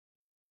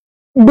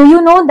Do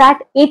you know that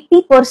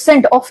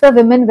 80% of the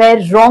women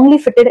wear wrongly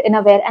fitted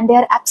innerwear and they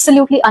are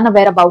absolutely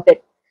unaware about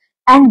it?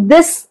 And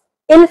this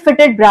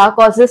ill-fitted bra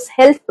causes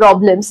health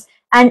problems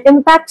and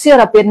impacts your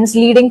appearance,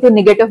 leading to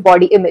negative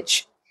body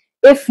image.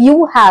 If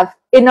you have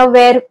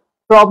innerwear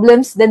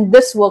problems, then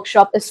this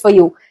workshop is for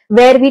you,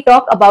 where we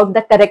talk about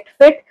the correct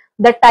fit,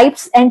 the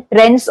types and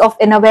trends of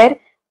innerwear,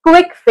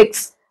 quick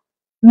fix,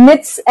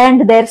 myths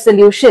and their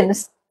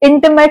solutions,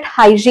 intimate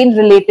hygiene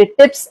related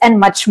tips, and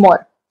much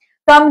more.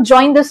 Come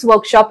join this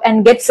workshop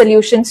and get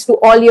solutions to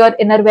all your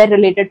innerwear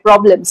related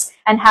problems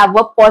and have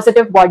a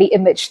positive body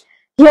image.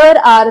 Here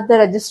are the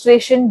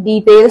registration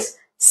details.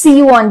 See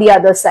you on the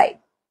other side.